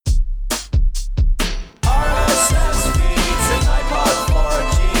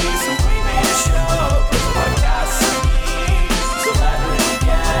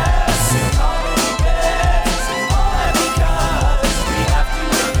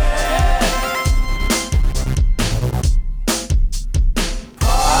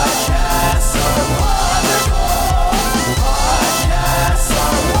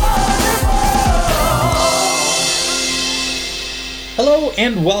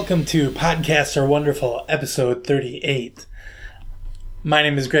And welcome to Podcasts Are Wonderful, episode 38. My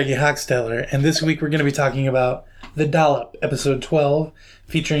name is Greggy Hochsteller, and this week we're going to be talking about The Dollop, episode 12,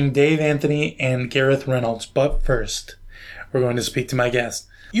 featuring Dave Anthony and Gareth Reynolds. But first, we're going to speak to my guest.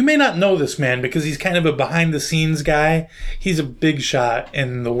 You may not know this man because he's kind of a behind-the-scenes guy. He's a big shot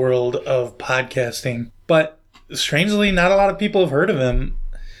in the world of podcasting. But strangely, not a lot of people have heard of him.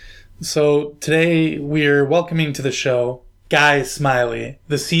 So today we're welcoming to the show Guy Smiley,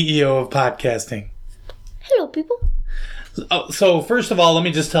 the CEO of podcasting. Hello, people. So first of all, let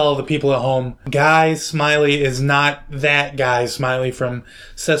me just tell the people at home, Guy Smiley is not that Guy Smiley from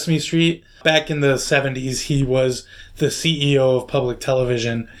Sesame Street. Back in the 70s, he was the CEO of public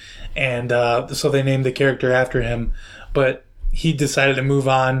television, and so they named the character after him. But he decided to move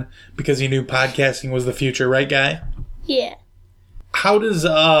on because he knew podcasting was the future, right, Guy? Yeah. How does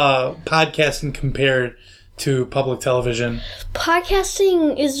podcasting compare to public television?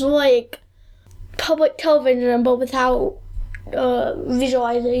 Podcasting is like public television, but without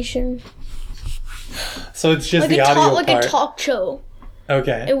visualization. So it's just like the audio like part. a talk show.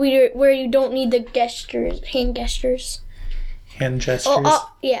 Okay. And where you don't need the gestures, hand gestures. Hand gestures?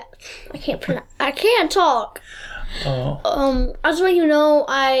 Yeah. I can't talk. Oh. I just want you to know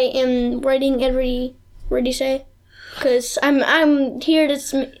I am writing every word you say. Because I'm here to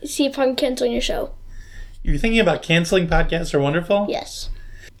see if I can cancel your show. You're thinking about canceling Podcasts Are Wonderful? Yes.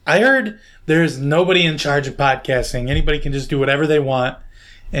 I heard there's nobody in charge of podcasting. Anybody can just do whatever they want,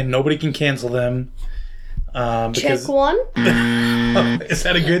 and nobody can cancel them. Check one? Is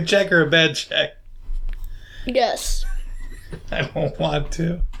that a good check or a bad check? Yes. I don't want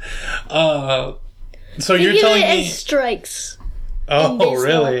to. So you're Give telling it me... as strikes. Oh,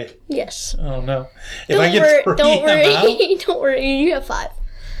 really? Yes. Oh, no. If Don't I get worry. three, I'm out? Don't worry. You have 5.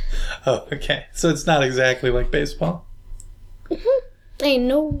 Oh, okay. So it's not exactly like baseball? I don't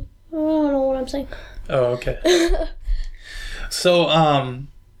know what I'm saying. Oh, okay. So,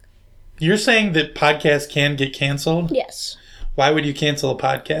 you're saying that podcasts can get canceled? Yes. Why would you cancel a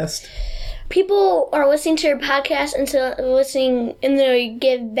podcast? People are listening to your podcast instead of listening, and they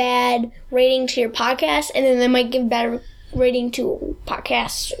give bad rating to your podcast, and then they might give bad rating to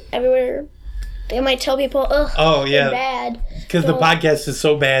podcasts everywhere. They might tell people, oh, yeah, they're bad. Because the podcast is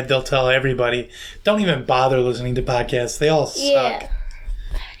so bad, they'll tell everybody, don't even bother listening to podcasts. They all suck. Yeah.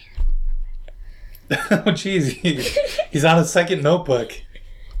 Oh, jeez. He's on a second notebook.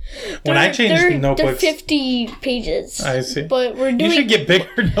 When I changed the notebooks... They're 50 pages. I see. But we're doing... You should get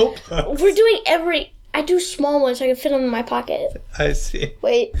bigger notebooks. We're doing I do small ones so I can fit them in my pocket. I see.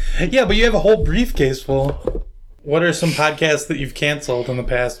 Wait. Yeah, but you have a whole briefcase full. What are some podcasts that you've canceled in the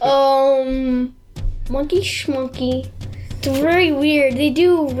past? Monkey Schmonkey. It's very weird. They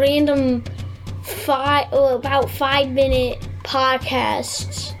do random about 5-minute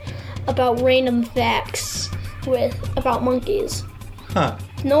podcasts about random facts about monkeys. Huh.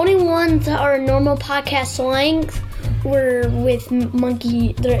 The only ones that are normal podcast length were with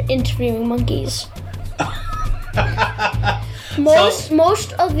they're interviewing monkeys.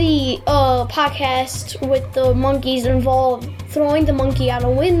 Most of the podcasts with the monkeys involve throwing the monkey out a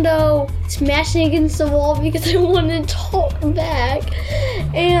window, smashing against the wall because they want to talk back,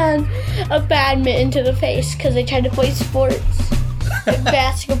 and a badminton to the face because they tried to play sports. Like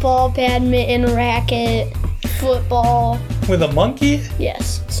basketball, badminton, racket, football. With a monkey?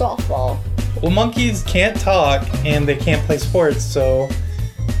 Yes, softball. Well, monkeys can't talk and they can't play sports, so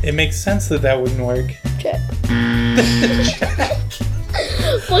it makes sense that wouldn't work. Check.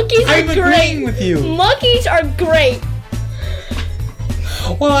 Monkeys are I'm great. agreeing with you. Monkeys are great.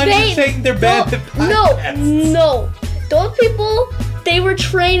 Well, I'm just saying they're bad at podcasts. No. Those people, they were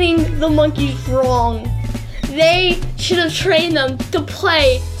training the monkeys wrong. They should have trained them to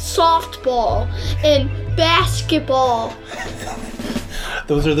play softball and basketball.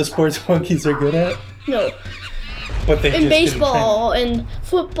 Those are the sports monkeys are good at? No. But they And just baseball and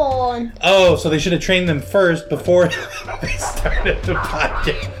football and... Oh, so they should have trained them first before they started the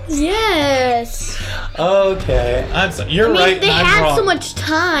podcast. Yes. Okay. I'm sorry. You're right. They I'm had wrong. so much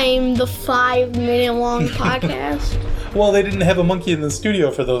time, the 5-minute long podcast. Well, they didn't have a monkey in the studio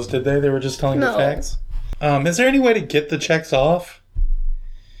for those, did they? They were just telling the facts? Is there any way to get the checks off?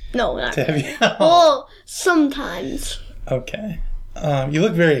 No, not To have you... Well, sometimes. Okay. You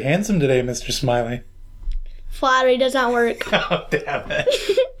look very handsome today, Mr. Smiley. Flattery does not work. Oh, damn it.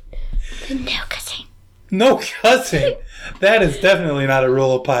 No cussing. No cussing. That is definitely not a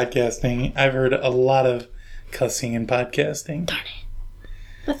rule of podcasting. I've heard a lot of cussing in podcasting. Darn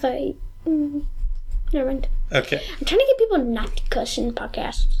it. I thought... Never mind. Okay. I'm trying to get people not to cuss in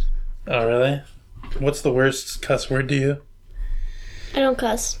podcasts. Oh, really? What's the worst cuss word to you? I don't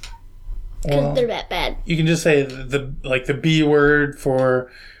cuss. Because Well, they're that bad. you can just say the B word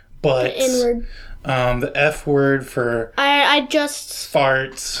for butts. The N-word. The F word for I just...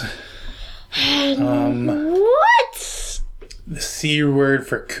 farts. What? The C word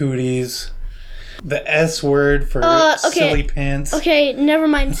for cooties. The S word for Okay. silly pants. Okay, never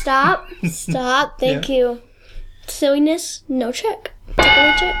mind. Stop. Stop. Thank you. Silliness, no check. Take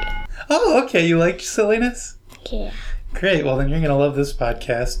away check. Oh, okay. You like silliness? Yeah. Great. Well, then you're going to love this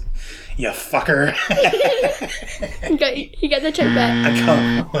podcast. You fucker. You got the check back.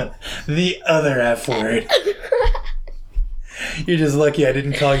 I call it the other F word. You're just lucky I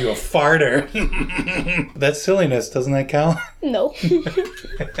didn't call you a farter. That's silliness. Doesn't that count? No.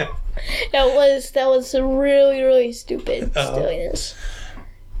 That was really, really stupid. Silliness.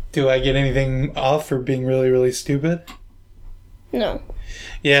 Do I get anything off for being really, really stupid? No.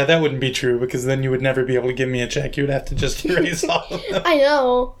 Yeah, that wouldn't be true because then you would never be able to give me a check. You would have to just erase all of them. I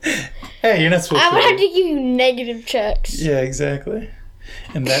know. Hey, you're not supposed I to. would have to give you negative checks. Yeah, exactly.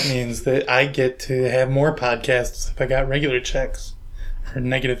 And that means that I get to have more podcasts if I got regular checks. Or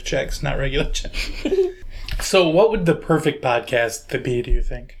negative checks, not regular checks. So what would the perfect podcast be, do you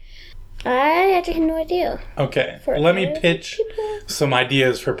think? I actually have no idea. Okay, For let me other pitch people? some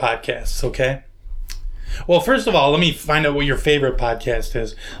ideas for podcasts, okay? Well, first of all, let me find out what your favorite podcast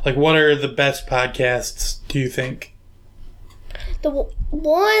is. Like, what are the best podcasts, do you think? The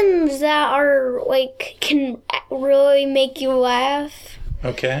ones that are, like, can really make you laugh,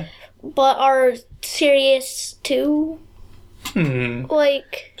 Okay. but are serious too.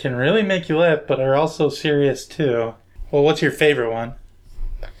 Like, Can really make you laugh, but are also serious, too. Well, what's your favorite one?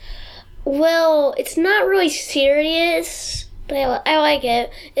 well, it's not really serious, but I like it.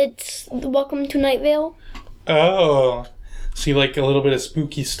 It's Welcome to Night Vale. Oh. So you like a little bit of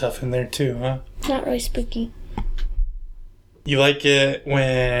spooky stuff in there, too, huh? Not really spooky. You like it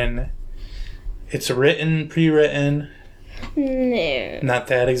when it's written, pre-written? No. Not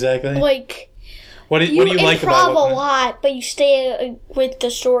that exactly? Like, What do you you like improv about a it? lot, but you stay with the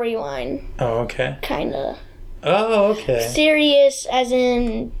storyline, Oh, okay. kind of. Oh, okay. Serious as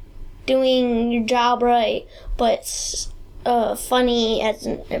in doing your job right, but funny as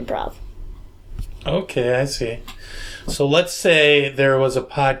in improv. Okay, I see. So let's say there was a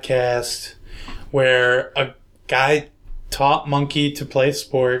podcast where a guy taught Monkey to play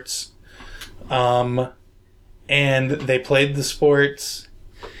sports, and they played the sports,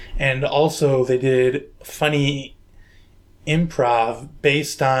 and also they did funny improv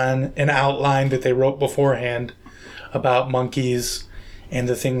based on an outline that they wrote beforehand about monkeys and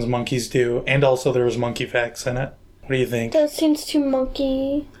the things monkeys do, and also there was monkey facts in it. What do you think? That seems too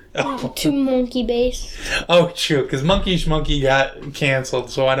monkey based. Oh, true, because Monkey Schmonkey got canceled,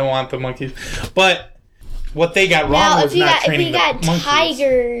 so I don't want the monkeys. But what they got wrong Now, was not training if you got the monkeys.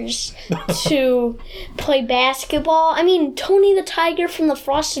 tigers to play basketball, I mean, Tony the Tiger from the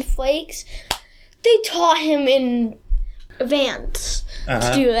Frosted Flakes, they taught him in advance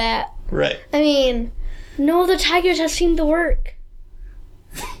to do that. Right. I mean, no other tigers have seemed to work.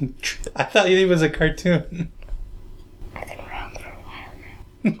 I thought it was a cartoon.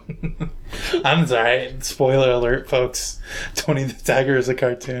 I'm sorry. Spoiler alert, folks. Tony the Tiger is a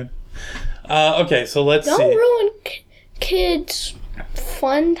cartoon. Okay, so let's Don't see. ruin kids'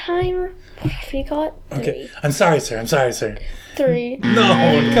 fun time. What do you call it? Okay, I'm sorry, sir. 3.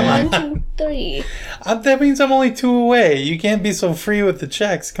 No, come on. 1, 2, 3. That means I'm only 2 away. You can't be so free with the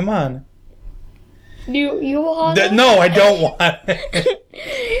checks. Come on. You want No, I don't want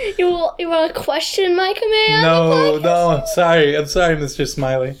it. you want to question my command? No, I'm sorry, Mr.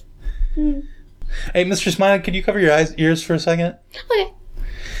 Smiley. Hey, Mr. Smiley, could you cover your ears for a second? Okay.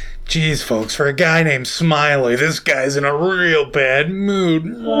 Jeez, folks, for a guy named Smiley, this guy's in a real bad mood.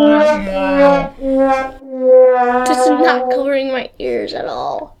 Just not covering my ears at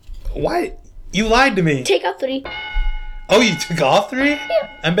all. Why? You lied to me. Take out 3. Oh, you took off 3?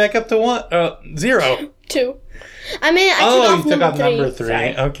 Yeah. I'm back up to 0. 2. I took off number 3.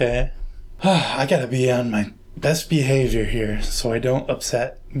 Sorry. Okay. I gotta be on my best behavior here so I don't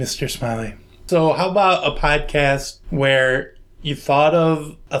upset Mr. Smiley. So how about a podcast where you thought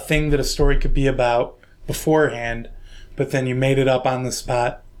of a thing that a story could be about beforehand, but then you made it up on the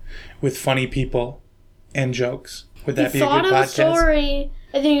spot with funny people and jokes? Would that be a good thought of a podcast? story,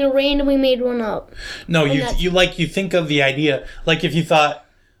 and then you randomly made one up. No, you think of the idea. Like if you thought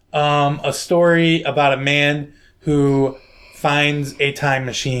a story about a man who finds a time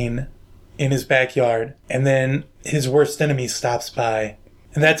machine in his backyard, and then his worst enemy stops by,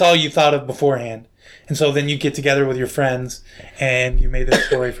 and that's all you thought of beforehand. And so then you get together with your friends, and you made the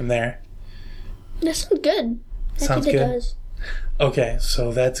story from there. That sounds good. Sounds I think good. It does. Okay,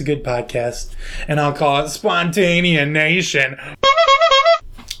 so that's a good podcast. And I'll call it Spontanea Nation.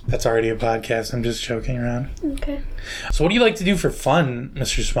 That's already a podcast. I'm just joking around. Okay. So what do you like to do for fun,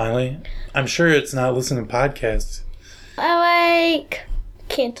 Mr. Smiley? I'm sure it's not listening to podcasts. I like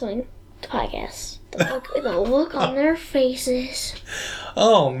canceling the podcast. The look on their faces.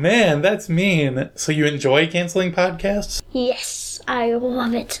 Oh, man, that's mean. So you enjoy canceling podcasts? Yes, I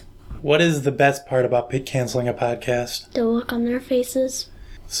love it. What is the best part about canceling a podcast? The look on their faces.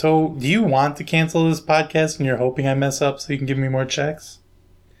 So do you want to cancel this podcast and you're hoping I mess up so you can give me more checks?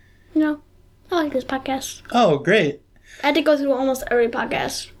 No, I like this podcast. Oh, great. I had to go through almost every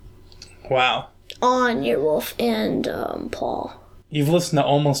podcast Wow. on Earwolf and Paul. You've listened to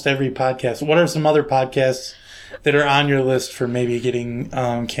almost every podcast. What are some other podcasts that are on your list for maybe getting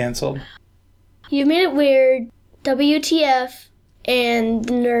canceled? You Made It Weird, WTF, and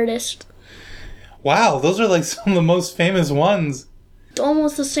The Nerdist. Wow, those are like some of the most famous ones. It's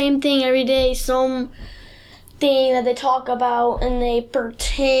almost the same thing every day. Some thing that they talk about and they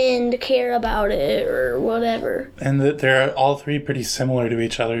pretend to care about it or whatever. And they're all three pretty similar to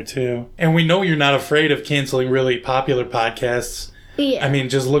each other, too. And we know you're not afraid of canceling really popular podcasts. Yeah. I mean,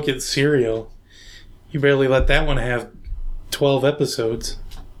 just look at Serial. You barely let that one have 12 episodes.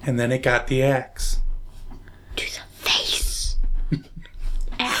 And then it got the axe. To the face.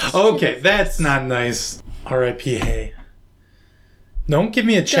 Ass. Okay, that's not nice. R.I.P. Hay. Don't give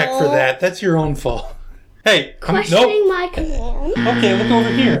me a check for that. That's your own fault. Hey, Questioning my command. Okay, look over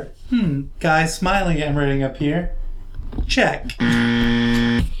here. Guy smiling I'm writing up here. Check.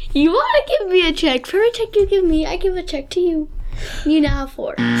 You want to give me a check? For every check you give me, I give a check to you. You now have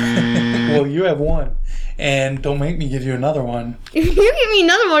 4. Well, you have 1. And don't make me give you another one. If you give me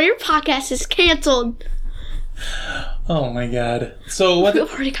another one, your podcast is canceled. Oh my god. So what? We've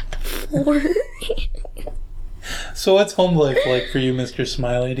already got the 4. So what's home life like for you, Mr.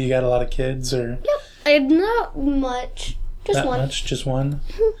 Smiley? Do you got a lot of kids or? Yep. I have not much. Just Not one. much, just one.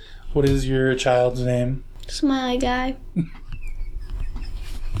 What is your child's name? Smiley guy.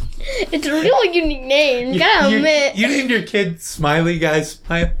 It's a real unique name. Gotta admit. You named your kid Smiley Guy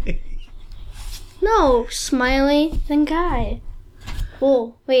Smiley. No, Smiley then Guy.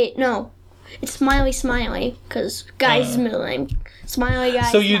 Oh, wait, no. It's Smiley, because Guy's his middle name. Smiley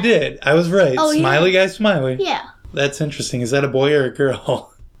Guy. So you did. I was right. Oh, Smiley Guy Smiley. Yeah. That's interesting. Is that a boy or a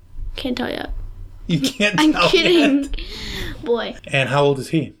girl? Can't tell yet. You can't I'm tell kidding. yet. Boy. And how old is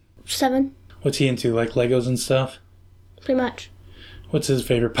he? 7, What's he into? Like Legos and stuff? pretty much. What's his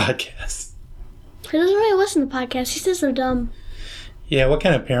favorite podcast? He doesn't really listen to podcasts. He says they're dumb. Yeah, what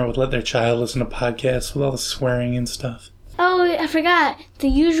kind of parent would let their child listen to podcasts with all the swearing and stuff? Oh, I forgot. The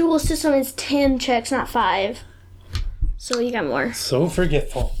usual system is 10 checks, not 5. So you got more. So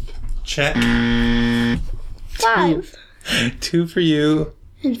forgetful. Check. 5. 2 for you.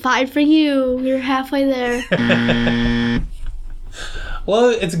 And 5 for you. You're halfway there. Well,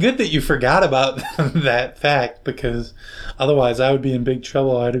 it's good that you forgot about that fact because otherwise I would be in big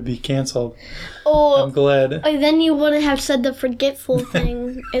trouble. I would be canceled. Oh, I'm glad. then you wouldn't have said the forgetful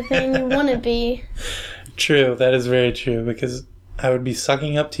thing. And then you wouldn't be. True, that is very true because I would be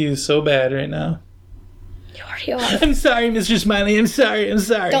sucking up to you so bad right now. You already are. I'm sorry, Mr. Smiley. I'm sorry.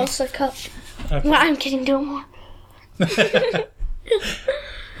 Don't suck up. Okay. Well, I'm kidding. Do it more.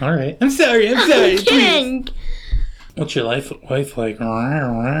 All right. I'm sorry. I'm sorry. I'm kidding. Please. What's your wife like?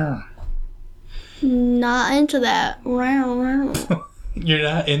 Not into that. You're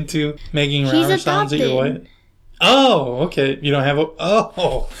not into making He's rawr sounds at your adopted. wife? Oh, okay. You don't have a...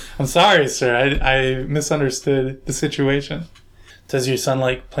 Oh, I'm sorry, sir. I misunderstood the situation. Does your son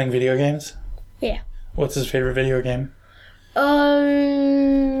like playing video games? Yeah. What's his favorite video game?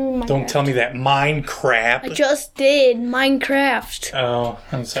 Minecraft. Don't tell me that. Minecraft. I just did Minecraft. Oh,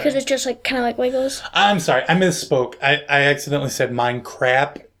 I'm sorry. Because it's just like kind of like Legos. I'm sorry. I misspoke. I accidentally said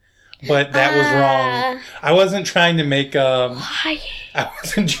Minecraft, but that was wrong. I wasn't trying to make Why? I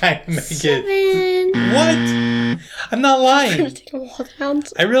wasn't trying to make it. 7. What? I'm not I'm lying. gonna take them all down.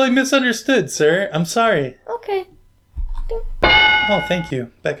 I really misunderstood, sir. I'm sorry. Okay. Oh, thank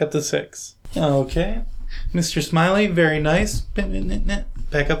you. Back up to 6. Okay. Mr. Smiley, very nice.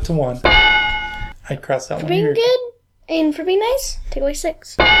 Back up to 1. I'd cross that For one being here. good and for being nice, take away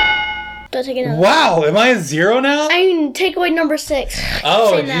 6. Don't take another. Wow, am I a 0 now? I mean, take away number 6.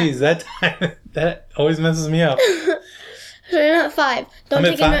 Oh, Saying that. jeez, that always messes me up. So you're not 5. Don't I'm at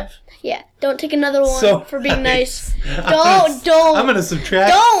take 5? another. Yeah, don't take another one So for being nice. I'm Don't. gonna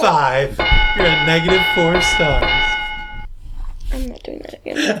subtract Don't. 5. You're at negative 4 stars. I'm not doing that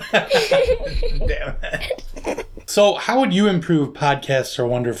again. Damn it. So, how would you improve Podcasts Are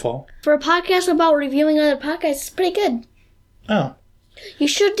Wonderful? For a podcast about reviewing other podcasts, it's pretty good. Oh. You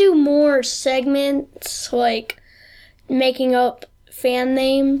should do more segments, like making up fan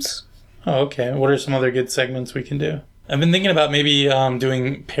names. Oh, okay. What are some other good segments we can do? I've been thinking about maybe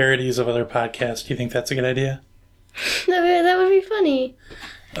doing parodies of other podcasts. Do you think that's a good idea? That would be funny.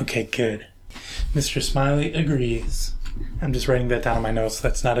 Okay, good. Mr. Smiley agrees. I'm just writing that down in my notes.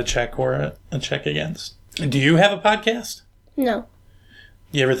 That's not a check or a check against. Do you have a podcast? No.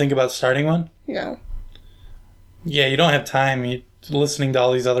 You ever think about starting one? No. Yeah, you don't have time. You're listening to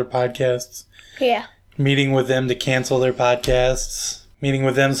all these other podcasts. Yeah. Meeting with them to cancel their podcasts. Meeting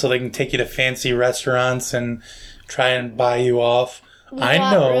with them so they can take you to fancy restaurants and try and buy you off. I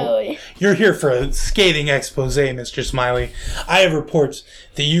know. Really. You're here for a scathing expose, Mr. Smiley. I have reports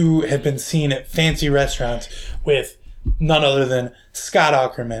that you have been seen at fancy restaurants with none other than Scott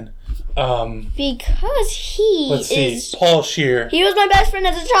Aukerman. Because he Let's see. is... Paul Scheer. He was my best friend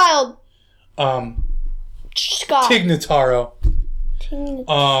as a child. Scott. Tig Notaro.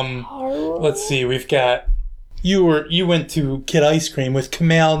 Notaro. Let's see. We've got... You went to get ice cream with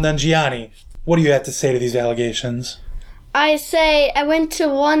Kamal Nanjiani. What do you have to say to these allegations? I say I went to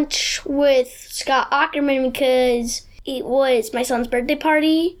lunch with Scott Aukerman because it was my son's birthday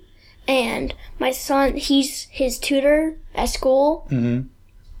party, and my son, he's his tutor at school. Mm-hmm.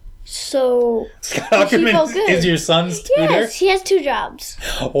 So Scott he felt Aukerman good. is your son's tutor? Yes, he has 2 jobs.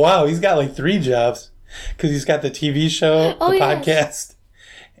 Wow, he's got like 3 jobs. Because he's got the TV show, the podcast,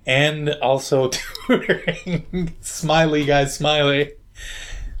 and also tutoring. Smiley guy, Smiley.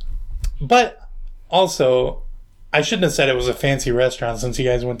 But also, I shouldn't have said it was a fancy restaurant since you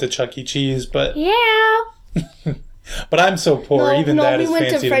guys went to Chuck E. Cheese, but... Yeah. But I'm so poor, even that is fancy to me. No, we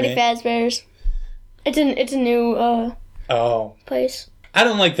went to Freddy Fazbear's. It's a new place. I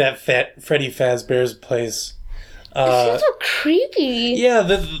don't like that Freddy Fazbear's place. It's so creepy.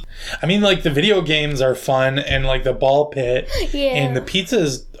 Yeah, I mean, like, the video games are fun, and, like, the ball pit, and the pizza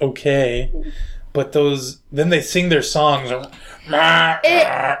is okay, but then they sing their songs, and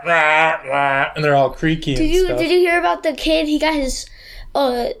they're all creaky and stuff. Did you hear about the kid? He got his,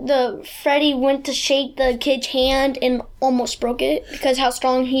 the Freddy went to shake the kid's hand and almost broke it because how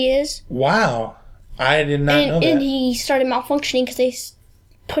strong he is. Wow. I did not know that. And he started malfunctioning because they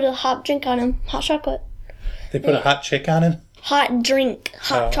put a hot drink on him, hot chocolate. They put a hot chick on him? Hot drink,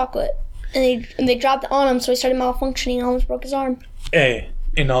 hot chocolate. And they dropped it on him, so he started malfunctioning and almost broke his arm. Hey,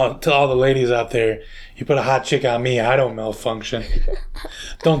 to all the ladies out there, you put a hot chick on me, I don't malfunction.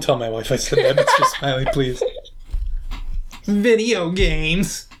 Don't tell my wife I said that, Mr. Smiley, please. Video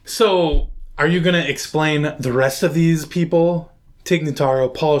games. So, are you going to explain the rest of these people? Tig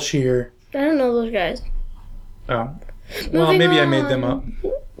Notaro, Paul Scheer. I don't know those guys. Oh. Well, maybe I made them up.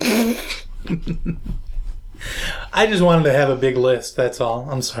 I just wanted to have a big list, that's all.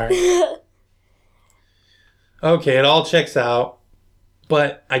 I'm sorry. Okay, it all checks out.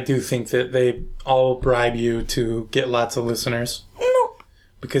 But I do think that they all bribe you to get lots of listeners. No.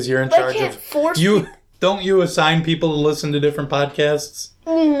 Because you're in charge of... Don't you assign people to listen to different podcasts?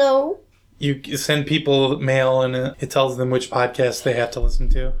 No. You send people mail and it tells them which podcast they have to listen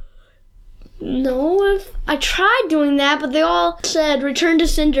to? No. I tried doing that, but they all said, return to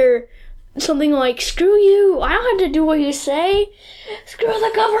sender... Something like, screw you, I don't have to do what you say. Screw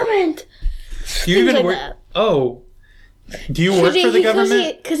the government. Do you even work? Oh. Do you work for the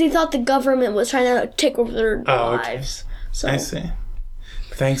government? Because he thought the government was trying to take over their lives. Okay. So. I see.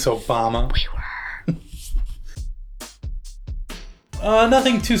 Thanks, Obama. We were.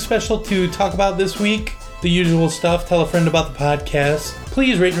 Nothing too special to talk about this week. The usual stuff. Tell a friend about the podcast.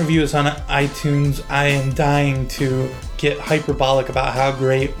 Please rate and review us on iTunes. I am dying to get hyperbolic about how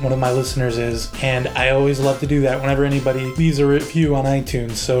great one of my listeners is, and I always love to do that whenever anybody leaves a review on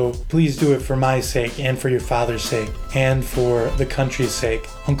iTunes. So please do it for my sake, and for your father's sake, and for the country's sake.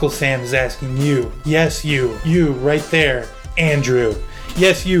 Uncle Sam is asking you, yes, you right there, Andrew.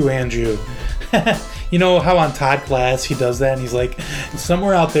 Yes, you, Andrew. You know how on Todd Glass he does that and he's like,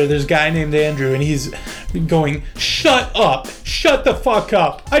 somewhere out there's a guy named Andrew and he's going, shut up, shut the fuck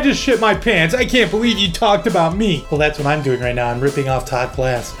up. I just shit my pants. I can't believe you talked about me. Well, that's what I'm doing right now. I'm ripping off Todd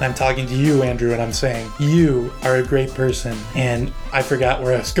Glass and I'm talking to you, Andrew, and I'm saying, you are a great person. And I forgot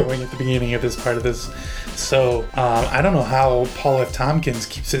where I was going at the beginning of this part of this. So, I don't know how Paul F. Tompkins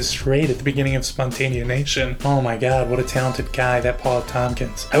keeps it straight at the beginning of Spontanea Nation. Oh my god, what a talented guy, that Paul F.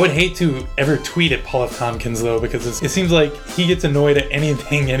 Tompkins. I would hate to ever tweet at Paul F. Tompkins, though, because it seems like he gets annoyed at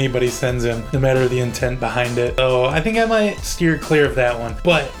anything anybody sends him, no matter the intent behind it. So, I think I might steer clear of that one.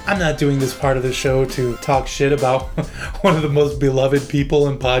 But I'm not doing this part of the show to talk shit about one of the most beloved people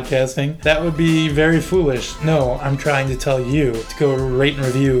in podcasting. That would be very foolish. No, I'm trying to tell you to go rate and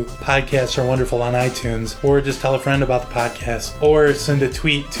review Podcasts Are Wonderful on iTunes, or just tell a friend about the podcast, or send a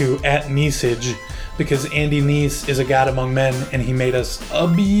tweet to @Neesage, because Andy Neese is a god among men and he made us a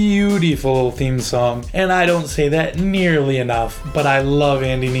beautiful theme song. And I don't say that nearly enough, but I love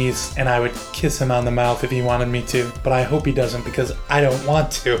Andy Neese and I would kiss him on the mouth if he wanted me to. But I hope he doesn't, because I don't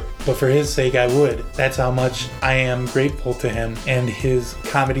want to. But for his sake, I would. That's how much I am grateful to him and his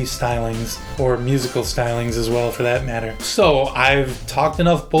comedy stylings, or musical stylings as well for that matter. So I've talked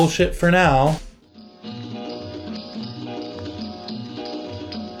enough bullshit for now.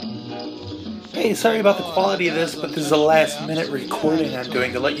 Hey, sorry about the quality of this, but this is a last-minute recording I'm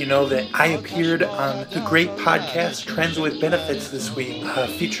doing to let you know that I appeared on the great podcast Trends with Benefits this week,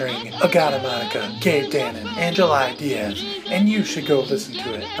 featuring Agata Monica, Gabe Dannon, and July Diaz, and you should go listen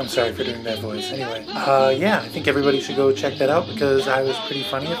to it. I'm sorry for doing that voice. Anyway, yeah, I think everybody should go check that out, because I was pretty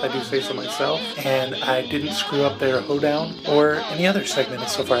funny, if I do say so myself, and I didn't screw up their hoedown or any other segment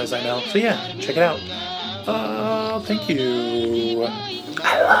so far as I know. So yeah, check it out. Thank you.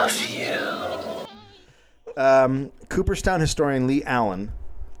 I love you. Cooperstown historian Lee Allen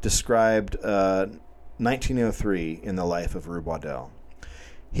described 1903 in the life of Rube Waddell.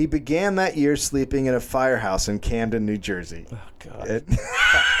 He began that year sleeping in a firehouse in Camden, New Jersey. Oh, God.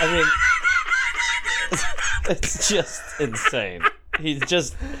 I mean, it's just insane. He's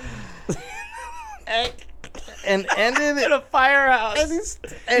just... and ended it in a firehouse.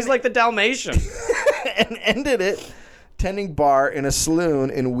 He's like the Dalmatian. And ended it tending bar in a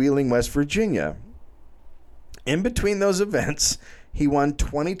saloon in Wheeling, West Virginia. In between those events, he won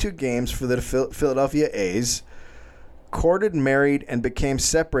 22 games for the Philadelphia A's, courted, married, and became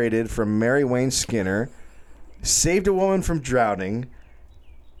separated from Mary Wayne Skinner, saved a woman from drowning,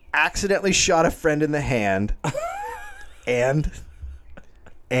 accidentally shot a friend in the hand, and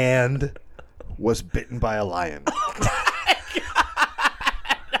was bitten by a lion.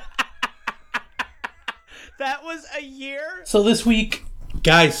 That was a year? So this week,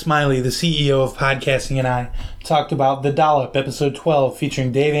 Guy Smiley, the CEO of podcasting, and I talked about The Dollop, episode 12,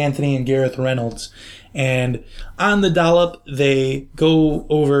 featuring Dave Anthony and Gareth Reynolds. And on The Dollop, they go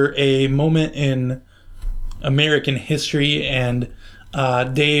over a moment in American history, and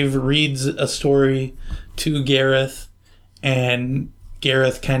Dave reads a story to Gareth, and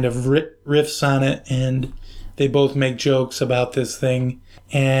Gareth kind of riffs on it, and they both make jokes about this thing.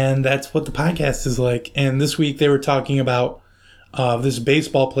 And that's what the podcast is like. And this week they were talking about this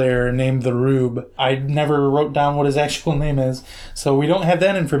baseball player named the Rube. I never wrote down what his actual name is, so we don't have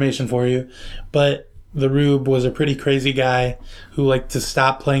that information for you. But the Rube was a pretty crazy guy who liked to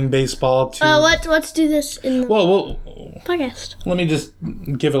stop playing baseball to... Let's do this in the podcast. Let me just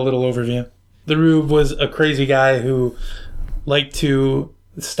give a little overview. The Rube was a crazy guy who liked to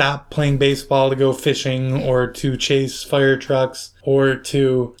stop playing baseball to go fishing, or to chase fire trucks, or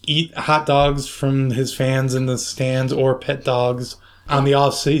to eat hot dogs from his fans in the stands, or pet dogs. On the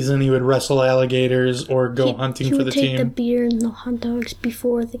off season, he would wrestle alligators or go hunting for the team. He would take the beer and the hot dogs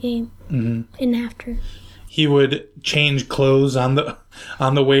before the game, and after. He would change clothes on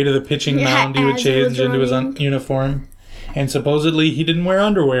the way to the pitching mound. He would change into his uniform. And supposedly he didn't wear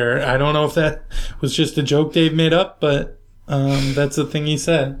underwear. I don't know if that was just a joke Dave made up, but that's the thing he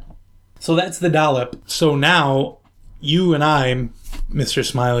said. So that's The Dollop. So now, you and I, Mr.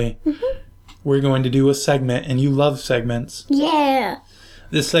 Smiley, we're going to do a segment, and you love segments. Yeah.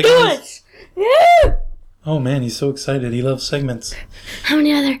 This segment is... Yeah. Oh man, he's so excited. He loves segments. How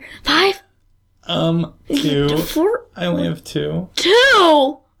many are there? 5? 2. 4? I only have 2.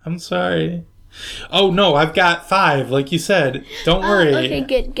 2? I'm sorry. Oh no, I've got 5, like you said. Don't worry.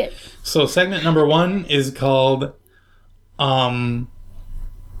 Okay, good. So segment number 1 is called Podcast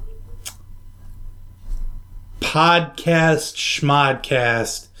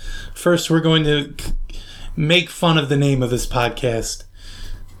Schmodcast. First, we're going to make fun of the name of this podcast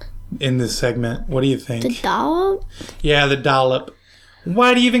in this segment. What do you think? The Dollop? Yeah, The Dollop.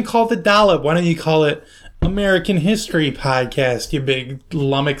 Why do you even call it The Dollop? Why don't you call it American History Podcast, you big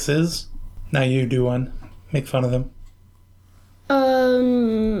lummoxes? Now you do one. Make fun of them.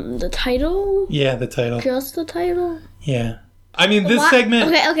 The title? Yeah, the title. Just the title? Yeah. I mean, this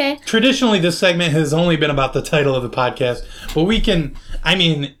segment... Okay. Traditionally, this segment has only been about the title of the podcast. But we can... I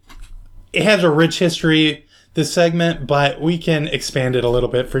mean, it has a rich history, this segment, but we can expand it a little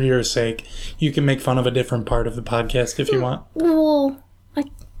bit for your sake. You can make fun of a different part of the podcast if you want. Well,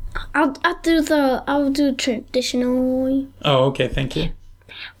 I'll do traditional. Oh, okay. Thank you.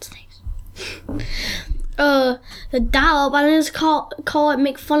 the dollop. I didn't just call it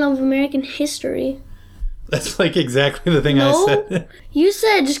make fun of American history. That's like exactly the thing No. I said. You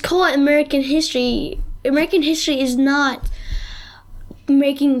said just call it American history. American history is not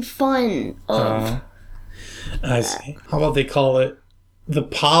making fun of. I see. How about they call it the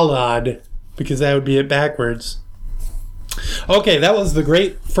Pollard? Because that would be it backwards. Okay, that was the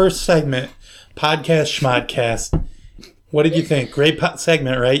great first segment. Podcast Schmodcast. What did you think? Great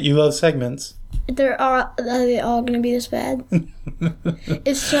segment, right? You love segments. Are they all gonna be this bad?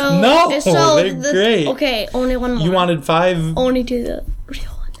 If so, No, if so, they're great. Okay, only one more. You wanted 5? Only do the real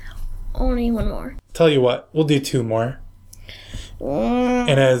one now. Only one more. Tell you what, we'll do 2 more. And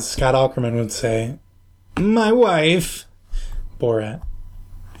as Scott Aukerman would say, my wife, Borat.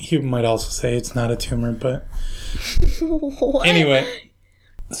 He might also say it's not a tumor, but What? anyway.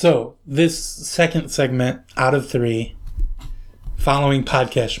 So, this second segment out of 3, following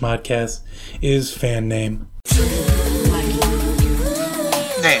Podcast Schmodcast, is fan name.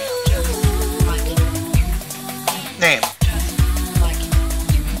 Name. Name.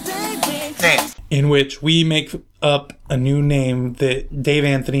 Name. In which we make up a new name that Dave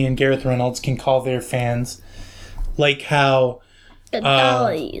Anthony and Gareth Reynolds can call their fans. Like how... The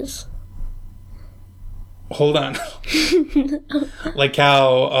dollies. Hold on. Like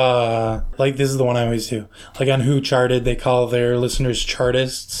how, like this is the one I always do. Like on Who Charted, they call their listeners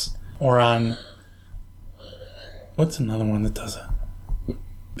chartists. Or on, what's another one that does it?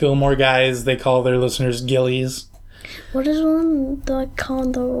 Gilmore Guys, they call their listeners gillies. What is one the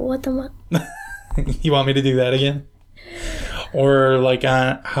called the what the? You want me to do that again? Or like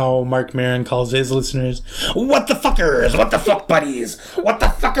how Mark Maron calls his listeners, what the fuckers, what the fuck buddies, what the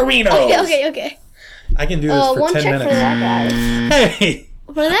fuckerinos. Okay. I can do this for One 10 check minutes. for that guy. Hey!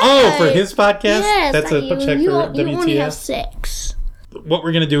 For that Oh, guy. for his podcast? Yes, That's a check for you only have WTF. 6. What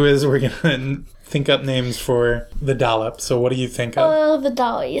we're going to do is we're going to think up names for the dollop. So what do you think of? Oh, the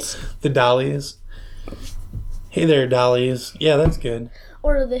dollies. The dollies. Hey there, dollies. Yeah, that's good.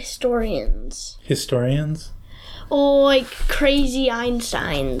 Or the historians. Historians? Oh, like crazy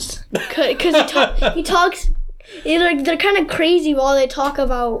Einsteins. Because he talks. They're kind of crazy while they talk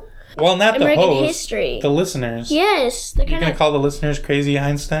about Well, not the American host. history. The listeners. Yes, they're You're kind going to of. call the listeners crazy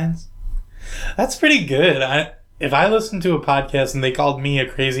Einsteins? That's pretty good. If I listened to a podcast and they called me a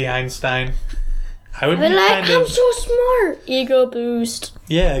crazy Einstein, I would be They're like, kind I'm of... so smart. Ego boost.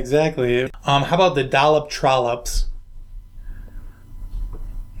 Yeah, exactly. How about the dollop trollops?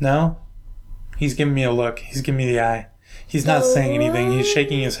 No? He's giving me a look. He's giving me the eye. He's not saying anything. He's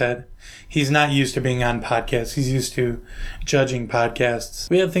shaking his head. He's not used to being on podcasts. He's used to judging podcasts.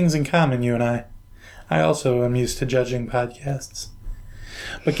 We have things in common, you and I. I also am used to judging podcasts.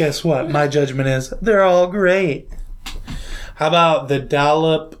 But guess what? My judgment is they're all great. How about the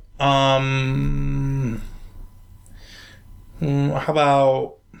dollop? How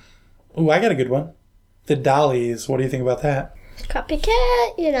about... Ooh, I got a good one. The dollies. What do you think about that?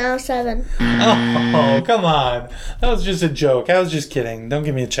 Copycat, 7. Oh, come on. That was just a joke. I was just kidding. Don't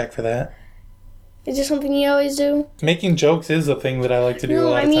give me a check for that. Is this something you always do? Making jokes is a thing that I like to do a No,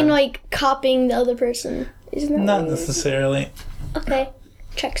 lot I of mean times. like copying the other person. Isn't that Not weird? necessarily. Okay.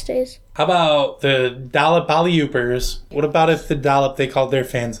 Check stays. How about the dollop alley-oopers? What about if the dollop they called their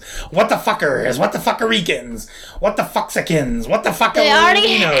fans, what the fuckers, what the fuckericans, what the fucksikins, what the They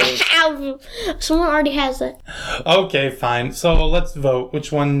already fuckerinos? have. Someone already has it. Okay, fine. So let's vote.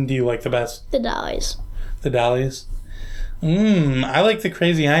 Which one do you like the best? The dollies. The dollies? I like the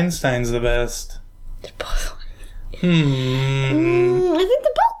crazy Einsteins the best. They're both. I I think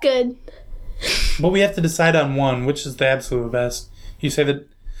they're both good. But we have to decide on one. Which is the absolute best? You say that...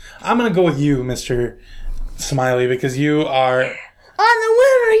 I'm going to go with you, Mr. Smiley, because you are... I'm the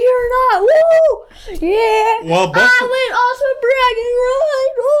winner. You're not. Woo! Yeah. Well, both... I win awesome bragging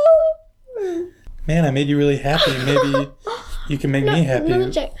rights. Woo! Man, I made you really happy. Maybe you can make me happy.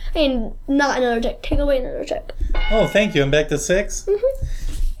 Another check. And not another check. Take away another check. Oh, thank you. I'm back to 6?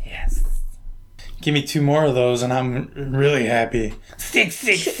 Yes. Give me 2 more of those and I'm really happy.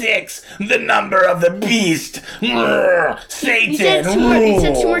 666, the number of the beast. Satan You said 2 more. You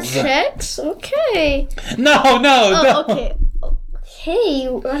said 2 more rules. checks. Okay. No. Oh, okay. Okay. I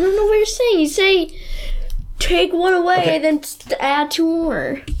don't know what you're saying. You say take 1 away, Okay. then add 2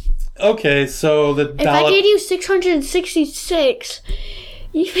 more. Okay, so the If I dollop... gave you 666,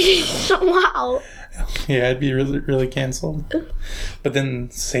 you'd be wow. Yeah, I'd be really, really canceled. But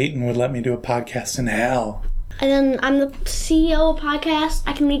then Satan would let me do a podcast in hell. And then I'm the CEO of podcast.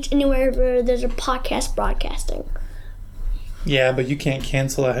 I can reach anywhere where there's a podcast broadcasting. Yeah, but you can't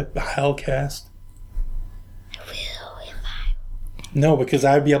cancel a hellcast. I will if I No, because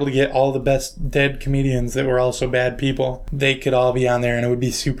I'd be able to get all the best dead comedians that were also bad people. They could all be on there and it would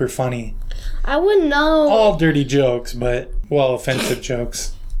be super funny. I wouldn't know. All dirty jokes, but, well, offensive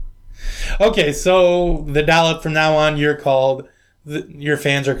jokes. Okay, so the Dollop from now on, your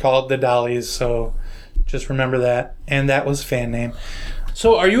fans are called the Dollies, so just remember that. And that was fan name.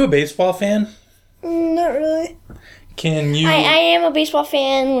 So are you a baseball fan? Not really. Can you... I am a baseball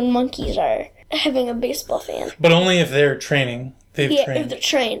fan when monkeys are having a baseball fan. But only if they're training. They've Yeah, trained. if they're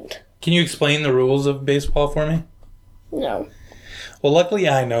trained. Can you explain the rules of baseball for me? No. Well, luckily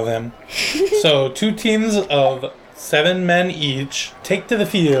I know them. So 2 teams of 7 men each take to the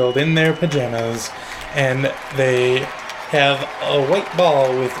field in their pajamas, and they have a white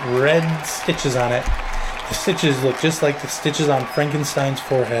ball with red stitches on it. The stitches look just like the stitches on Frankenstein's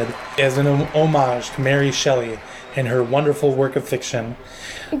forehead, as an homage to Mary Shelley and her wonderful work of fiction.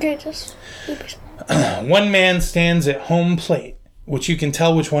 Okay, just... One man stands at home plate, which you can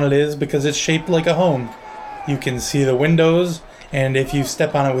tell which one it is because it's shaped like a home. You can see the windows, and if you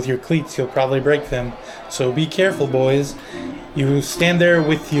step on it with your cleats, you'll probably break them. So be careful, boys. You stand there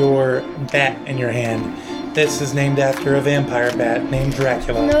with your bat in your hand. This is named after a vampire bat named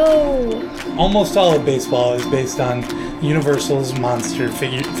Dracula. No. Almost all of baseball is based on Universal's monster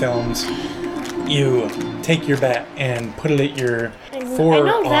figure films. You take your bat and put it at your forearm.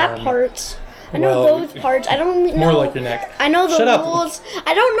 I know that part. I know Well, those parts. I don't know. More like your neck. I know the Shut up. rules.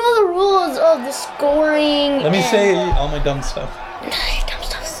 I don't know the rules of the scoring. Let me say all my dumb stuff. Dumb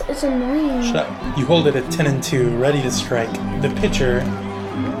stuff. It's annoying. Shut up. You hold it at 10-2, ready to strike. The pitcher,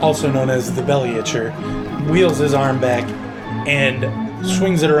 also known as the belly itcher, wheels his arm back and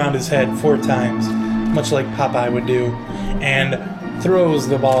swings it around his head 4 times, much like Popeye would do, and throws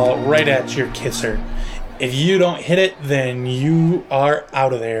the ball right at your kisser. If you don't hit it, then you are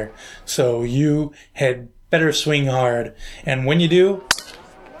out of there. So you had better swing hard. And when you do,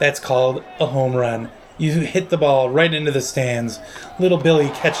 that's called a home run. You hit the ball right into the stands. Little Billy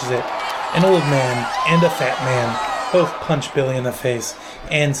catches it. An old man and a fat man both punch Billy in the face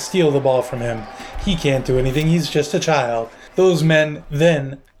and steal the ball from him. He can't do anything. He's just a child. Those men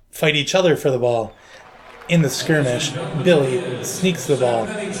then fight each other for the ball. In the skirmish, Billy sneaks the ball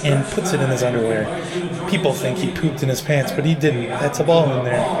and puts it in his underwear. People think he pooped in his pants, but he didn't. That's a ball in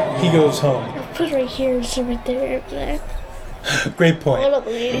there. He goes home. Put it right here, it's right there. Great point. Hold up,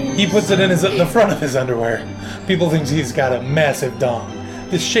 lady. He puts it in the front of his underwear. People think he's got a massive dong.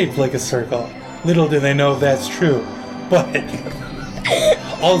 It's shaped like a circle. Little do they know that's true. But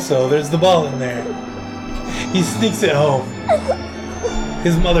also, there's the ball in there. He sneaks it home.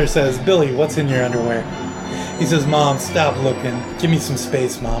 His mother says, "Billy, what's in your underwear?" He says, "Mom, stop looking. Give me some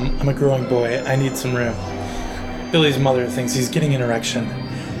space, Mom. I'm a growing boy. I need some room." Billy's mother thinks he's getting an erection.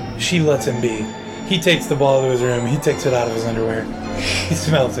 She lets him be. He takes the ball to his room. He takes it out of his underwear. He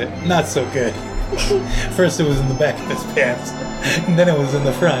smells it. Not so good. First it was in the back of his pants, and then it was in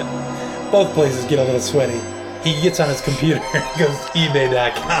the front. Both places get a little sweaty. He gets on his computer and goes to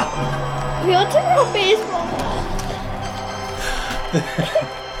eBay.com. We all took our baseball.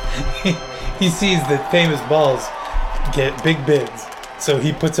 He sees that famous balls get big bids, so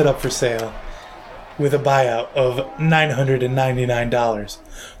he puts it up for sale with a buyout of $999.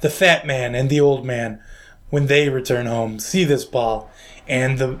 The fat man and the old man, when they return home, see this ball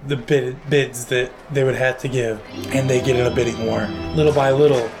and the bids that they would have to give, and they get in a bidding war. Little by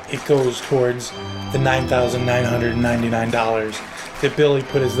little, it goes towards the $9,999 that Billy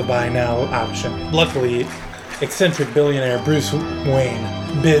put as the buy now option. Luckily, eccentric billionaire Bruce Wayne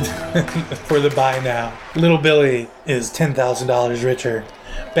bid for the buy now. Little Billy is $10,000 richer.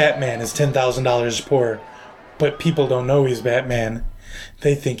 Batman is $10,000 poorer. But people don't know he's Batman.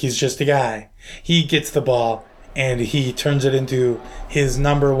 They think he's just a guy. He gets the ball and he turns it into his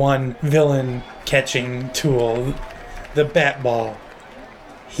number one villain catching tool, the bat ball.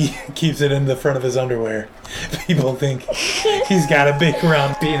 He keeps it in the front of his underwear. People think he's got a big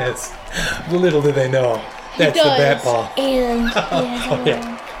round penis. Little do they know. That's the bat ball. And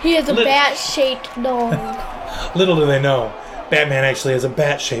he has a bat-shaped dong. Little do they know, Batman actually has a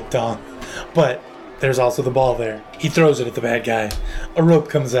bat-shaped dong. But there's also the ball there. He throws it at the bad guy. A rope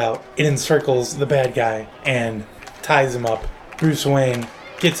comes out. It encircles the bad guy and ties him up. Bruce Wayne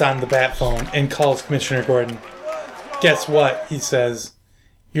gets on the bat phone and calls Commissioner Gordon. Guess what? He says,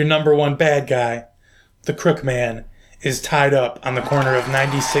 your number one bad guy, the Crook Man, is tied up on the corner of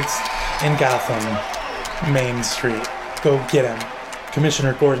 96th and Gotham Main Street. Go get him.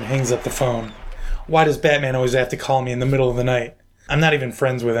 Commissioner Gordon hangs up the phone. Why does Batman always have to call me in the middle of the night? I'm not even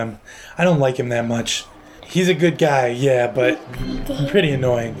friends with him. I don't like him that much. He's a good guy, yeah, but pretty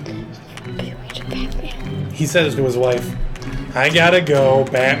annoying. He says to his wife, I gotta go.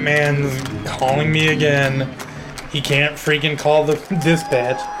 Batman's calling me again. He can't freaking call the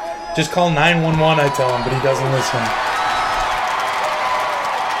dispatch. Just call 911, I tell him, but he doesn't listen.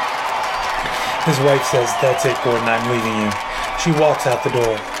 His wife says, "That's it, Gordon, I'm leaving you." She walks out the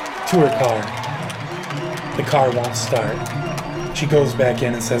door to her car. The car won't start. She goes back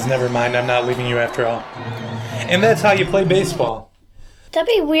in and says, "Never mind, I'm not leaving you after all." And that's how you play baseball. That'd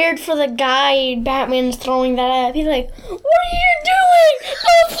be weird for the guy Batman's throwing that at. He's like, "What are you doing?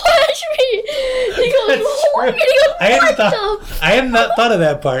 Don't flash me!" He goes, That's "What?" true. And he goes, I "What hadn't thought of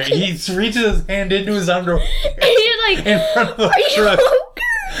that part. He reaches his hand into his underwear And he's like, in front of the "Are you truck. okay?"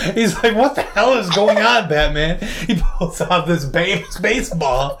 He's like, "What the hell is going on, Batman?" He pulls out this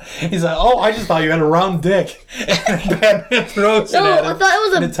baseball. He's like, "Oh, I just thought you had a round dick." And Batman throws it No, at I him, thought it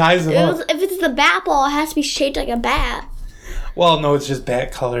was and it ties him up. If it's the bat ball, it has to be shaped like a bat. Well, no, it's just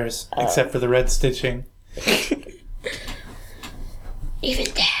bat colors, except for the red stitching. Even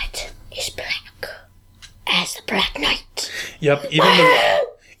that is black as the Black Knight. Yep,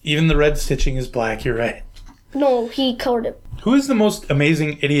 even the red stitching is black, you're right. No, he colored it. Who is the most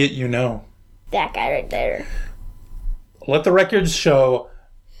amazing idiot you know? That guy right there. Let the records show.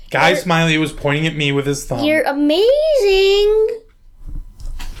 Guy Smiley was pointing at me with his thumb. You're amazing.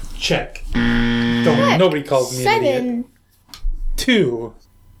 Check. Nobody calls me an idiot. 7. 2.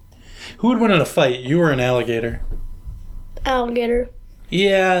 Who would win in a fight, you or an alligator? Alligator.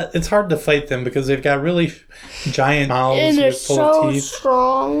 Yeah, it's hard to fight them because they've got really giant mouths And they're full so of teeth.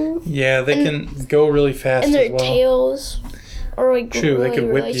 strong. Yeah, they can go really fast And as their well. tails are like True, they really, could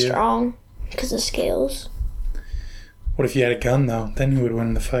whip really you. strong because of scales. What if you had a gun, though? Then you would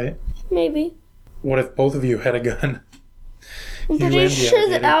win the fight. Maybe. What if both of you had a gun? I'm You pretty and the sure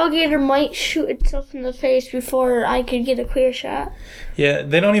the alligator. alligator might shoot itself in the face before I could get a clear shot. Yeah,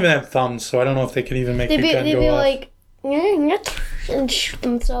 they don't even have thumbs, so I don't know if they could even make They'd your be, gun they'd go be off. like, and shoot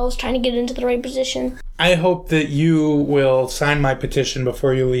themselves trying to get into the right position. I hope that you will sign my petition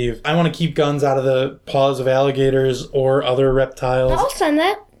before you leave. I want to keep guns out of the paws of alligators or other reptiles. I'll sign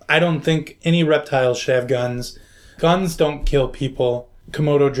that. I don't think any reptiles should have guns. Guns don't kill people.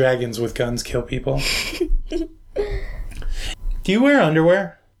 Komodo dragons with guns kill people. Do you wear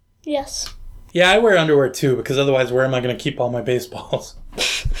underwear? Yes. Yeah, I wear underwear too, because otherwise where am I going to keep all my baseballs?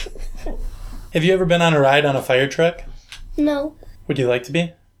 Have you ever been on a ride on a fire truck? No. Would you like to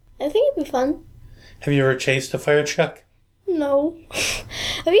be? I think it'd be fun. Have you ever chased a fire truck? No. I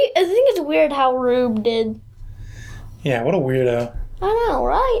think it's weird how Rube did. Yeah, what a weirdo. I know,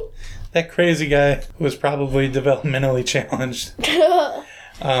 right? That crazy guy was probably developmentally challenged. Didn't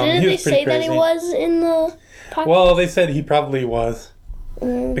He they was pretty say that he crazy. was in the podcast? Well, they said he probably was.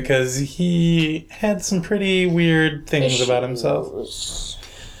 Mm. Because he had some pretty weird things about himself.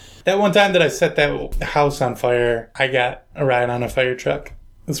 That one time that I set that house on fire, I got a ride on a fire truck.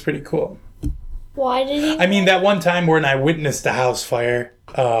 It was pretty cool. Why did he? I mean, that one time when I witnessed a house fire,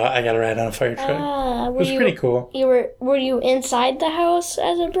 I got a ride on a fire truck. It was pretty cool. Were you inside the house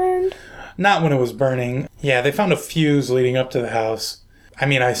as it burned? Not when it was burning. Yeah, they found a fuse leading up to the house. I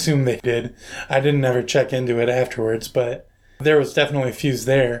mean, I assume they did. I didn't ever check into it afterwards, but there was definitely a fuse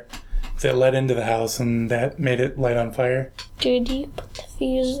there that led into the house, and that made it light on fire. Did you put the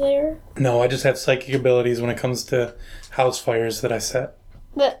fuse there? No, I just have psychic abilities when it comes to house fires that I set.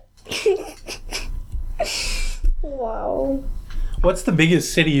 But wow. What's the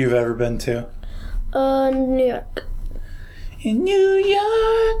biggest city you've ever been to? New York. In New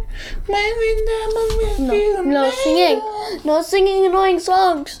York, No singing. No singing annoying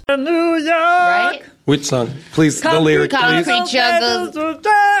songs. Right? Which song? Please, the lyric, please. Concrete juggles.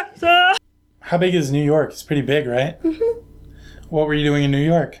 How big is New York? It's pretty big, right? Mm-hmm. What were you doing in New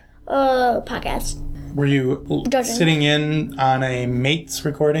York? Podcast. Were you Judging. sitting in on a Mates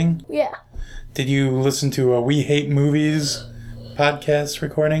recording? Yeah. Did you listen to a We Hate Movies podcast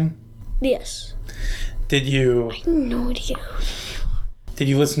recording? Yes. Did you No idea.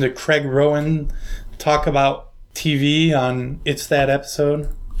 listen to Craig Rowan talk about TV on It's That Episode?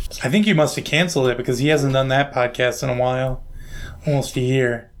 I think you must have canceled it because he hasn't done that podcast in a while. Almost a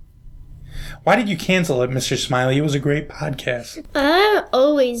year. Why did you cancel it, Mr. Smiley? It was a great podcast. I've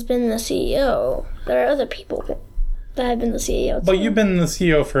always been the CEO. There are other people that have been the CEO. But too. you've been the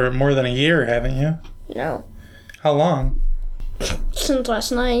CEO for more than a year, haven't you? No. How long? Since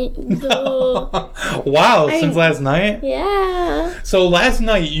last night. Wow, since last night? Yeah. So last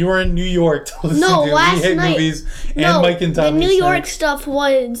night you were in New York to listen No, to last We Hate night. Movies and No, Mike and the Tommy New York Snacks. stuff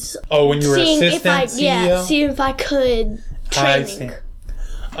was Oh, when you were seeing if assistant I CEO? see if I could I training. see.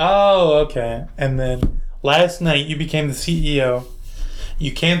 Oh, okay. And then last night you became the CEO.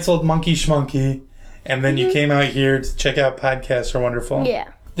 You canceled Monkey Schmonkey, And then you came out here to check out Podcasts Are Wonderful.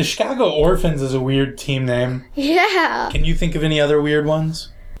 Yeah. The Chicago Orphans is a weird team name. Yeah. Can you think of any other weird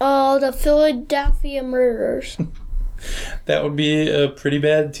ones? The Philadelphia Murderers. That would be a pretty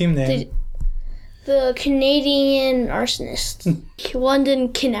bad team name. The Canadian Arsonists.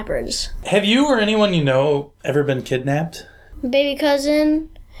 London Kidnappers. Have you or anyone you know ever been kidnapped? Baby cousin,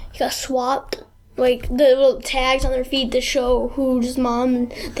 he got swapped. Like, the little tags on their feet to show who's mom,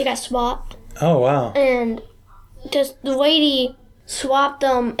 they got swapped. Oh, wow. And just the lady swapped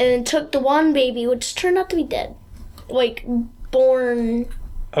them and took the one baby, which turned out to be dead. Like, born...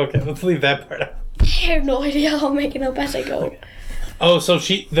 Okay, let's leave that part out. I have no idea how I'm making up as I go. Okay. Oh, so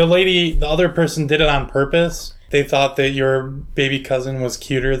the other person did it on purpose? They thought that your baby cousin was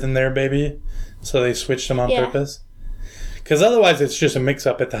cuter than their baby, so they switched them on purpose? Because otherwise it's just a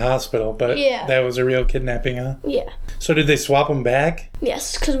mix-up at the hospital, but that was a real kidnapping, huh? Yeah. So did they swap them back?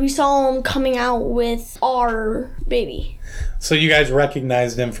 Yes, because we saw him coming out with our baby. So you guys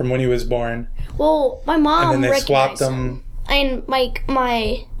recognized him from when he was born? Well, my mom and then they recognized swapped him. And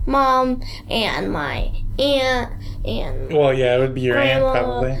my mom and my aunt and well, yeah, it would be your grandma aunt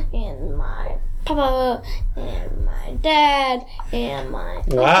probably. And my papa and my dad and my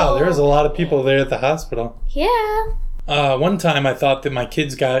Wow, uncle. there's a lot of people there at the hospital. Yeah. One time I thought that my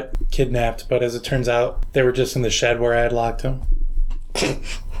kids got kidnapped, but as it turns out, they were just in the shed where I had locked them.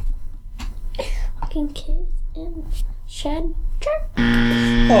 Fucking kids in shed.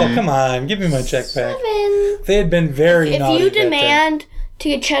 Oh, come on, give me my check back. 7. They had been very naughty. If you that day. demand to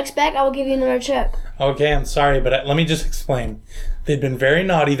get checks back, I will give you another check. Okay, I'm sorry, but let me just explain. They'd been very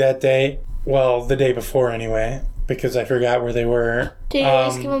naughty that day. Well, the day before anyway, because I forgot where they were. Did you at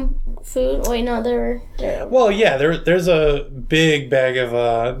least give them food? Wait, no, they were there. Well, yeah, there's a big bag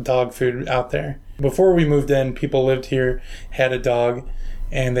of dog food out there. Before we moved in, people lived here, had a dog,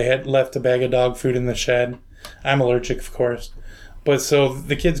 and they had left a bag of dog food in the shed. I'm allergic, of course. But so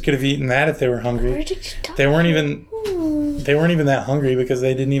the kids could have eaten that if they were hungry. They weren't even that hungry because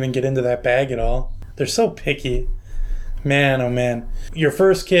they didn't even get into that bag at all. They're so picky. Man, oh man. Your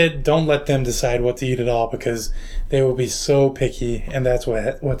first kid, don't let them decide what to eat at all because they will be so picky, and that's what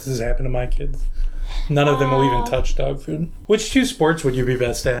has happened to my kids. None of them will even touch dog food. Which 2 sports would you be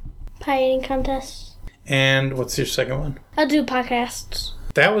best at? Pie eating contests. And what's your second one? I'll do podcasts.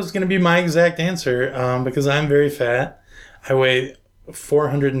 That was going to be my exact answer because I'm very fat. I weigh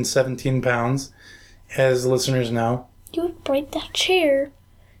 417 pounds, as listeners know. You would break that chair.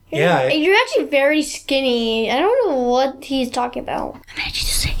 You're actually very skinny. I don't know what he's talking about. I'm actually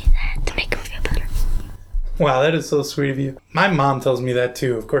just saying that to make him feel better. Wow, that is so sweet of you. My mom tells me that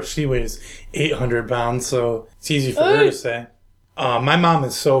too. Of course, she weighs 800 pounds, so it's easy for her to say. My mom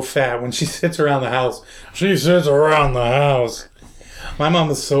is so fat when she sits around the house. She sits around the house. My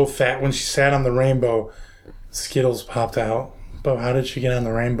mom is so fat when she sat on the rainbow, Skittles popped out. But how did she get on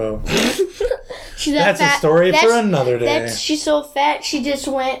the rainbow? That's a story for another day. She's so fat, she just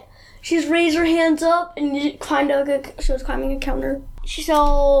raised her hands up and she was climbing a counter. She's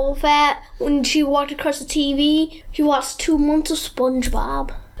so fat, when she walked across the TV, she watched 2 months of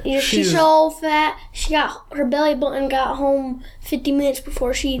SpongeBob. She's so fat, her belly button got home 50 minutes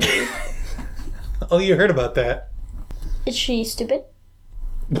before she did. Oh, you heard about that. Is she stupid?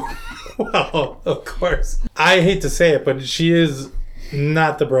 Well, of course. I hate to say it, but she is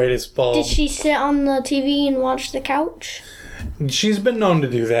not the brightest bulb. Did she sit on the TV and watch the couch? She's been known to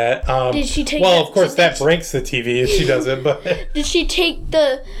do that. Did she take? Well, of course, that breaks the TV if she does it. But did she take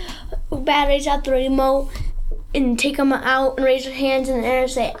the batteries out the remote and take them out and raise her hands in the air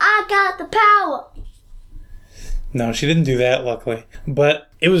and say, "I got the power"? No, she didn't do that, luckily. But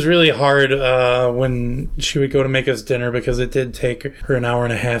it was really hard when she would go to make us dinner because it did take her an hour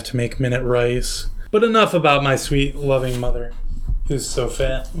and a half to make minute rice. But enough about my sweet, loving mother, who's so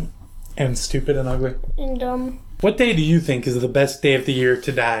fat and stupid and ugly. And dumb. What day do you think is the best day of the year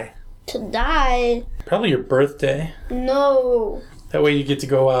to die? To die? Probably your birthday. No. That way you get to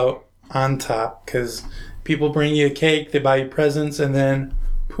go out on top because people bring you a cake, they buy you presents, and then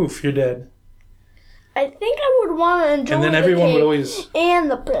poof, you're dead. I think I would want to enjoy and then the everyone cake would always and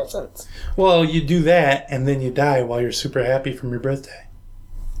the presents. Well, you do that, and then you die while you're super happy from your birthday.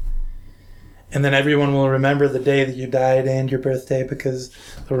 And then everyone will remember the day that you died and your birthday because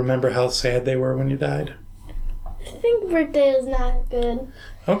they'll remember how sad they were when you died. I think birthday is not good.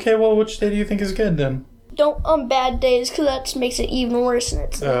 Okay, well, which day do you think is good then? Don't on bad days because that makes it even worse. And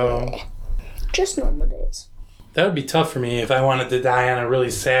it's just normal days. That would be tough for me if I wanted to die on a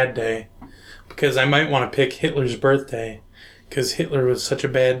really sad day. Because I might want to pick Hitler's birthday. Because Hitler was such a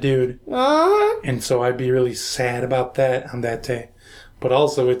bad dude. Uh-huh. And so I'd be really sad about that on that day. But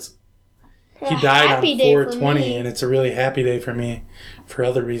also it's He died on happy day for 4/20, me. and it's a really happy day for me for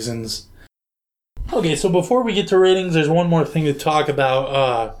other reasons. Okay, so before we get to ratings, there's one more thing to talk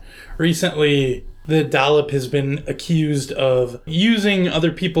about. Recently, the Dollop has been accused of using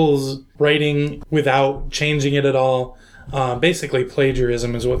other people's writing without changing it at all. Basically,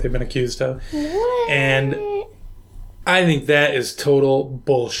 plagiarism is what they've been accused of. What? And I think that is total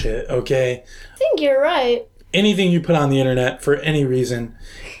bullshit, okay? I think you're right. Anything you put on the internet for any reason,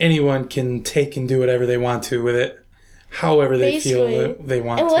 anyone can take and do whatever they want to with it, however they feel that they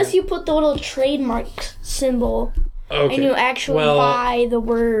want Unless to. you put the little trademark symbol Okay. and you actually buy the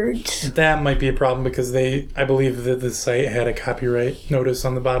words. That might be a problem because I believe that the site had a copyright notice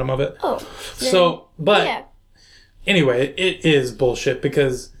on the bottom of it. Oh. So, but Yeah. anyway, it is bullshit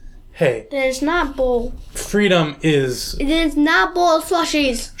because, hey, There's not bull. freedom is, It is not bull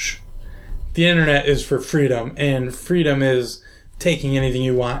slushies. the internet is for freedom, and freedom is taking anything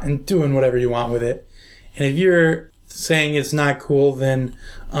you want and doing whatever you want with it. And if you're saying it's not cool, then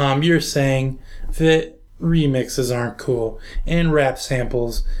you're saying that remixes aren't cool and rap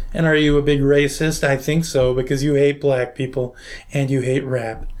samples. And are you a big racist? I think so, because you hate black people and you hate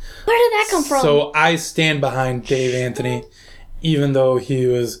rap. Where did that come from? So I stand behind Dave Anthony, even though he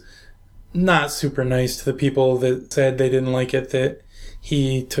was not super nice to the people that said they didn't like it, that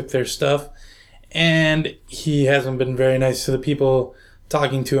he took their stuff. And he hasn't been very nice to the people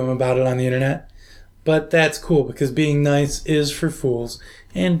talking to him about it on the internet. But that's cool, because being nice is for fools,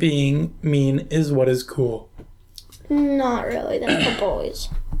 and being mean is what is cool. Not really. That's for boys.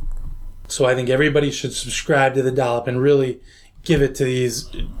 So I think everybody should subscribe to the Dollop and really give it to these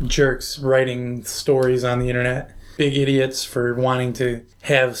jerks writing stories on the internet. Big idiots for wanting to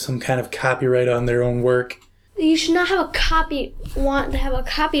have some kind of copyright on their own work. You should not have want to have a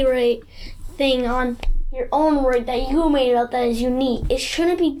copyright thing on your own work that you made up that is unique. It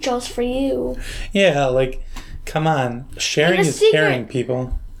shouldn't be just for you. Yeah, like, come on. Sharing Like a is secret. caring,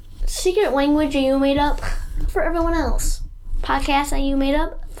 people. Secret language that you made up for everyone else. Podcast that you made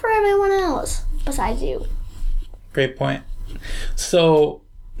up for everyone else besides you. Great point. So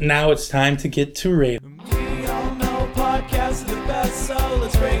now it's time to get to rating. We all know podcasts are the best, so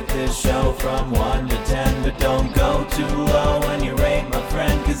let's rate this show from 1 to 10. But don't go too low when you rate my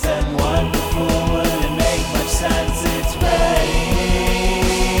friend, cause then wonderful wouldn't make much sense. It's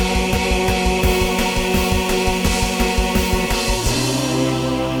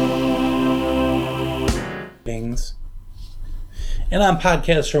Ratings. And on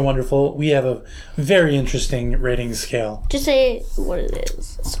Podcasts Are Wonderful, we have a very interesting rating scale. Just say what it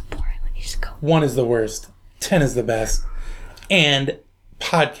is. It's so boring when you just go. 1 is the worst, 10 is the best, and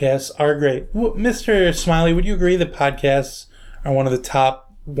podcasts are great. Mr. Smiley, would you agree that podcasts are one of the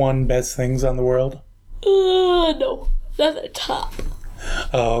top 1 best things on the world? No. That's the top.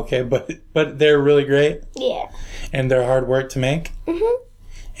 Oh, okay, but they're really great, Yeah. and they're hard work to make. Mm-hmm.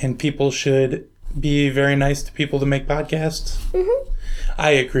 And people should be very nice to people to make podcasts. Mm-hmm.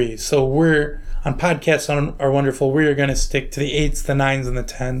 I agree. So we're on Podcasts Are Wonderful. We're going to stick to the 8s, the 9s, and the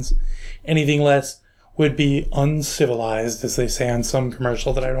 10s. Anything less would be uncivilized, as they say on some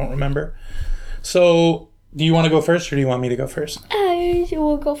commercial that I don't remember. So, do you want to go first, or do you want me to go first? I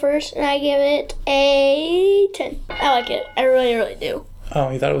will go first, and I give it a 10. I like it. I really, really do. Oh,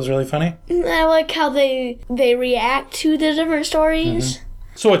 you thought it was really funny? I like how they react to the different stories. Mm-hmm.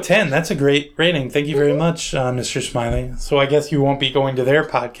 So a 10, that's a great rating. Thank you very much, Mr. Smiley. So I guess you won't be going to their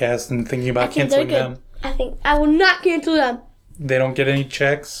podcast and thinking about I think they're canceling good. them. I think I will not cancel them. They don't get any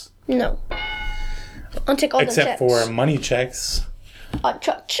checks, No. I'll take all except the checks. for money checks.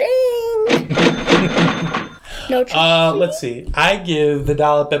 Cha-ching! No checks. Let's see. I give The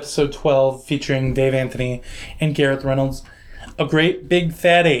Dollop episode 12 featuring Dave Anthony and Gareth Reynolds a great big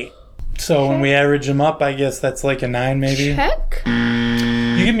fat 8. So when we average them up, I guess that's like a 9 maybe. Check?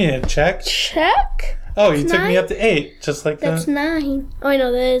 You give me a check? Check? Oh, you took 9? me up to 8, just like That's that. 9. Oh, I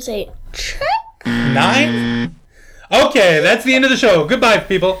know, that is 8. Check? 9? Okay, that's the end of the show. Goodbye,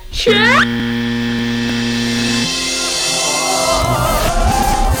 people. Check?